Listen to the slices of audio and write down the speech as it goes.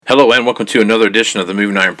Hello and welcome to another edition of the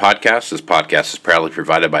Moving Iron Podcast. This podcast is proudly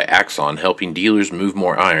provided by Axon, helping dealers move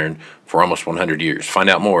more iron for almost 100 years. Find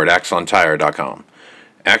out more at axontire.com.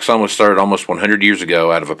 Axon was started almost 100 years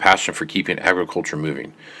ago out of a passion for keeping agriculture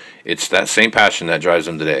moving. It's that same passion that drives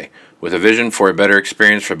them today. With a vision for a better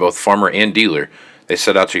experience for both farmer and dealer, they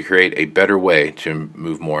set out to create a better way to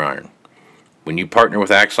move more iron. When you partner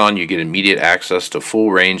with Axon, you get immediate access to a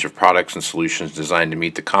full range of products and solutions designed to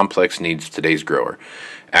meet the complex needs of today's grower.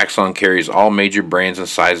 Axon carries all major brands and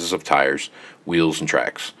sizes of tires, wheels, and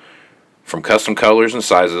tracks. From custom colors and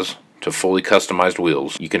sizes to fully customized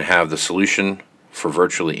wheels, you can have the solution for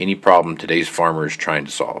virtually any problem today's farmer is trying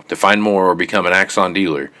to solve. To find more or become an Axon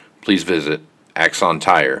dealer, please visit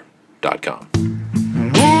axontire.com.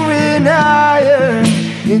 Moving iron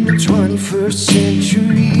in the 21st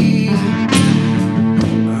century.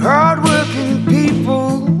 Hard-working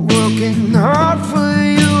people working hard for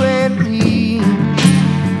you and me.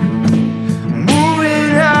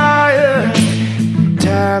 Moving iron,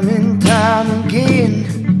 time and time again.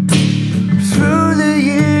 Through the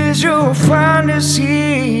years you'll find us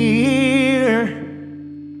here.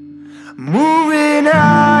 Moving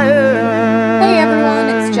iron. Hey everyone,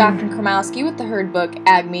 it's Jaclyn Krymowski with the Herd Book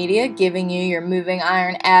Ag Media, giving you your Moving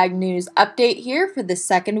Iron Ag News update here for the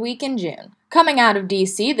second week in June. Coming out of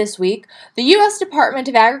D.C. this week, the U.S. Department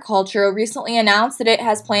of Agriculture recently announced that it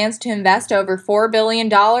has plans to invest over $4 billion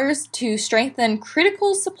to strengthen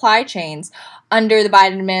critical supply chains under the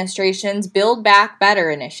Biden administration's Build Back Better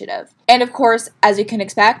initiative. And of course, as you can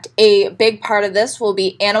expect, a big part of this will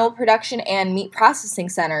be animal production and meat processing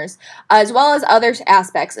centers, as well as other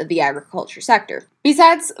aspects of the agriculture sector.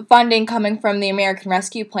 Besides funding coming from the American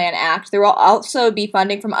Rescue Plan Act, there will also be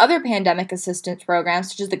funding from other pandemic assistance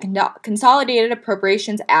programs, such as the Consolidated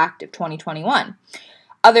Appropriations Act of 2021.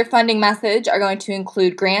 Other funding methods are going to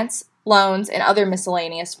include grants, loans, and other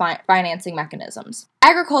miscellaneous financing mechanisms.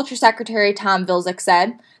 Agriculture Secretary Tom Vilsack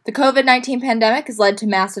said, "The COVID-19 pandemic has led to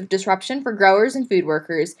massive disruption for growers and food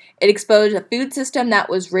workers. It exposed a food system that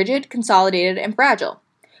was rigid, consolidated, and fragile.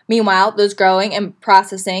 Meanwhile, those growing and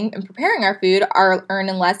processing and preparing our food are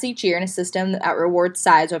earning less each year in a system that rewards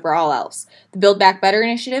size over all else. The Build Back Better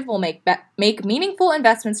initiative will make meaningful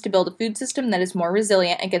investments to build a food system that is more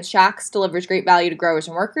resilient against shocks, delivers great value to growers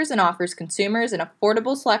and workers, and offers consumers an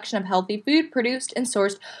affordable selection of healthy food produced and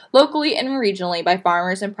sourced locally and regionally by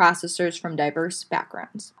farmers and processors from diverse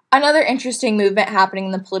backgrounds." Another interesting movement happening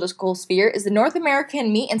in the political sphere is the North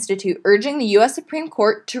American Meat Institute urging the U.S. Supreme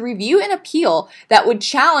Court to review an appeal that would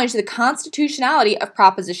challenge the constitutionality of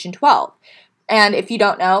Proposition 12. And if you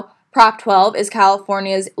don't know, Prop 12 is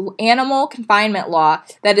California's animal confinement law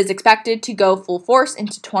that is expected to go full force in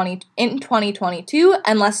 2022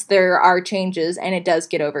 unless there are changes and it does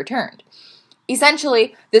get overturned.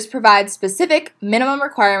 Essentially, this provides specific minimum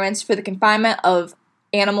requirements for the confinement of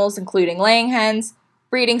animals including laying hens,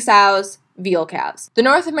 breeding sows, veal calves. The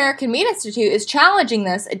North American Meat Institute is challenging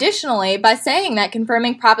this additionally by saying that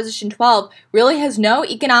confirming Proposition 12 really has no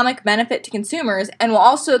economic benefit to consumers and will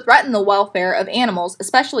also threaten the welfare of animals,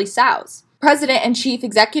 especially sows. President and Chief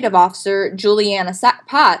Executive Officer Juliana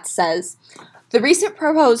Potts says, "The recent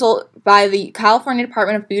proposal by the California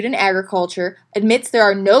Department of Food and Agriculture admits there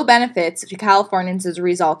are no benefits to Californians as a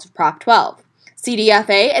result of Prop 12.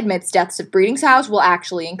 CDFA admits deaths of breeding sows will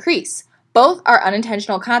actually increase. Both are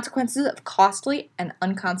unintentional consequences of costly and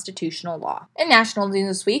unconstitutional law." In national news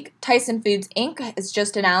this week, Tyson Foods, Inc. has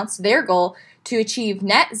just announced their goal to achieve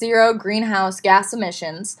net zero greenhouse gas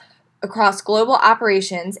emissions across global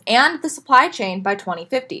operations and the supply chain by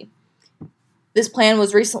 2050. This plan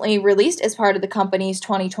was recently released as part of the company's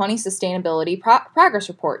 2020 Sustainability Progress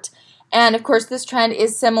Report. And of course, this trend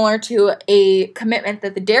is similar to a commitment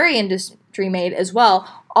that the dairy industry made as well,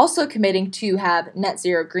 also committing to have net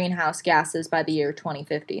zero greenhouse gases by the year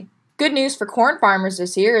 2050. Good news for corn farmers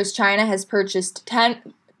this year is China has purchased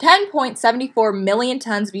 10.74 million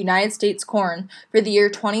tons of United States corn for the year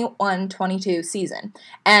 21-22 season.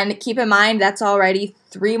 And keep in mind, that's already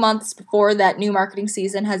 3 months before that new marketing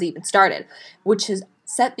season has even started, which has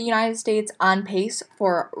set the United States on pace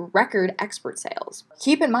for record export sales.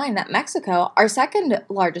 Keep in mind that Mexico, our second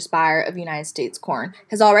largest buyer of United States corn,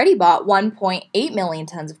 has already bought 1.8 million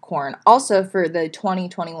tons of corn, also for the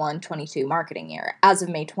 2021-22 marketing year, as of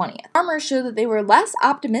May 20th. Farmers showed that they were less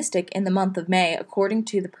optimistic in the month of May, according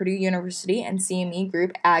to the Purdue University and CME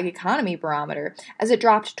Group Ag Economy Barometer, as it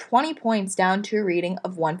dropped 20 points down to a reading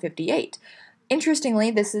of 158.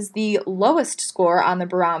 Interestingly, this is the lowest score on the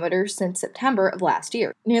barometer since September of last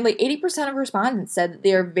year. Nearly 80% of respondents said that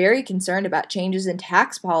they are very concerned about changes in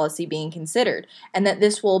tax policy being considered, and that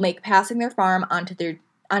this will make passing their farm onto their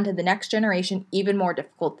onto the next generation even more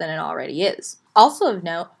difficult than it already is. Also of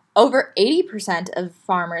note, over 80% of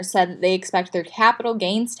farmers said that they expect their capital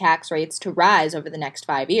gains tax rates to rise over the next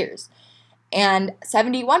 5 years. And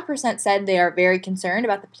 71% said they are very concerned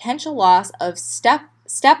about the potential loss of step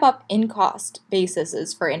up in cost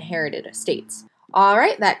bases for inherited estates. All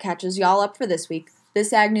right, that catches y'all up for this week.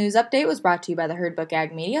 This Ag News Update was brought to you by the Herd Book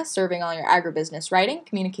Ag Media, serving all your agribusiness writing,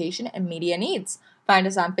 communication, and media needs. Find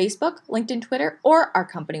us on Facebook, LinkedIn, Twitter, or our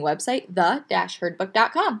company website,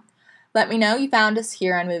 the-herdbook.com. Let me know you found us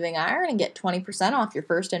here on Moving Iron and get 20% off your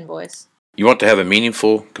first invoice. You want to have a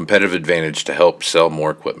meaningful competitive advantage to help sell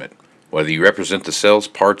more equipment. Whether you represent the sales,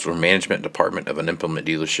 parts, or management department of an implement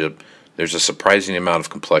dealership, there's a surprising amount of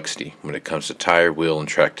complexity when it comes to tire, wheel, and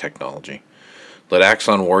track technology. Let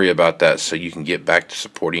Axon worry about that so you can get back to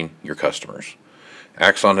supporting your customers.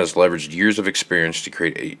 Axon has leveraged years of experience to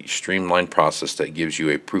create a streamlined process that gives you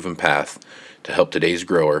a proven path to help today's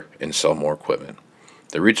grower and sell more equipment.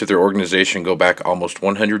 The roots of their organization go back almost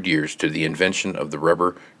 100 years to the invention of the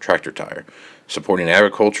rubber tractor tire. Supporting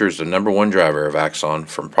agriculture is the number one driver of Axon,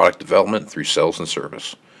 from product development through sales and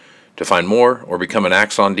service. To find more or become an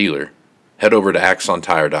Axon dealer, head over to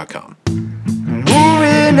axontire.com.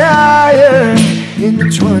 Moving iron in the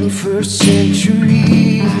 21st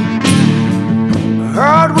century.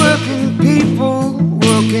 Hard-working people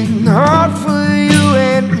working hard.